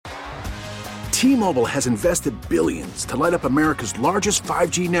T-Mobile has invested billions to light up America's largest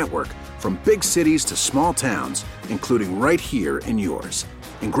 5G network, from big cities to small towns, including right here in yours.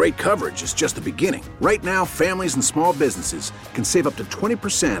 And great coverage is just the beginning. Right now, families and small businesses can save up to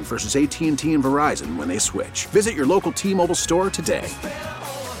 20% versus AT&T and Verizon when they switch. Visit your local T-Mobile store today.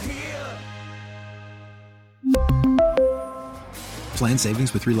 Plan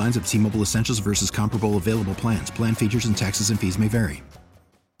savings with 3 lines of T-Mobile Essentials versus comparable available plans. Plan features and taxes and fees may vary.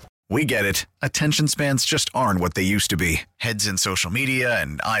 We get it. Attention spans just aren't what they used to be. Heads in social media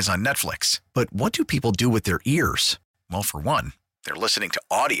and eyes on Netflix. But what do people do with their ears? Well, for one, they're listening to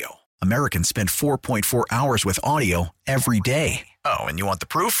audio. Americans spend 4.4 hours with audio every day. Oh, and you want the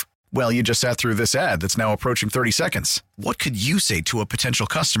proof? Well, you just sat through this ad that's now approaching 30 seconds. What could you say to a potential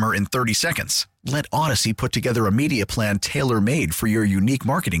customer in 30 seconds? Let Odyssey put together a media plan tailor-made for your unique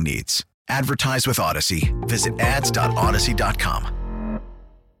marketing needs. Advertise with Odyssey. Visit ads.odyssey.com.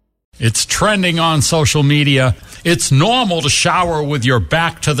 It's trending on social media. It's normal to shower with your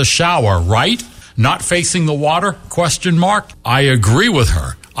back to the shower, right? Not facing the water? ? I agree with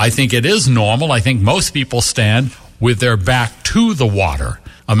her. I think it is normal. I think most people stand with their back to the water.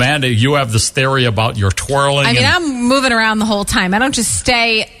 Amanda, you have this theory about your twirling. I mean, I'm moving around the whole time. I don't just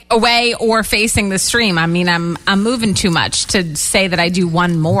stay away or facing the stream. I mean, I'm moving too much to say that I do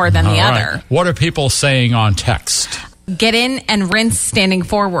one more than the other. What are people saying on text? Get in and rinse standing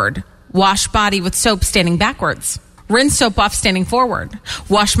forward. Wash body with soap standing backwards. Rinse soap off standing forward.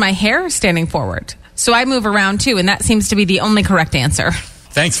 Wash my hair standing forward. So I move around too, and that seems to be the only correct answer.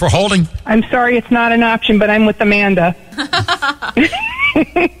 Thanks for holding. I'm sorry it's not an option, but I'm with Amanda.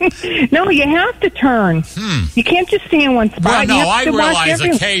 No, you have to turn. You can't just stay in one spot. Well, no, I realize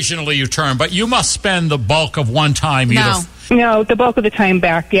occasionally you turn, but you must spend the bulk of one time No, the bulk of the time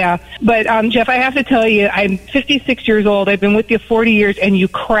back, yeah. But, Jeff, I have to tell you, I'm 56 years old. I've been with you 40 years, and you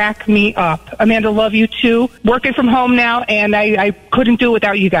crack me up. Amanda, love you, too. Working from home now, and I couldn't do it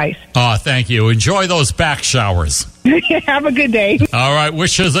without you guys. Oh, thank you. Enjoy those back showers. Have a good day. All right,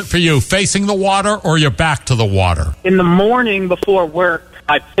 which is it for you, facing the water or your back to the water? In the morning before work,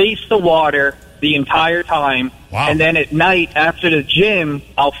 I face the water the entire time. Wow. And then at night after the gym,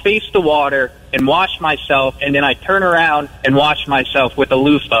 I'll face the water and wash myself, and then I turn around and wash myself with a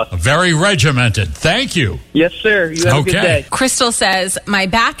loofah. Very regimented. Thank you. Yes, sir. You have a good day. Crystal says, my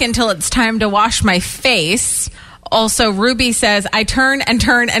back until it's time to wash my face. Also, Ruby says, I turn and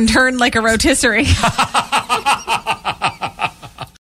turn and turn like a rotisserie.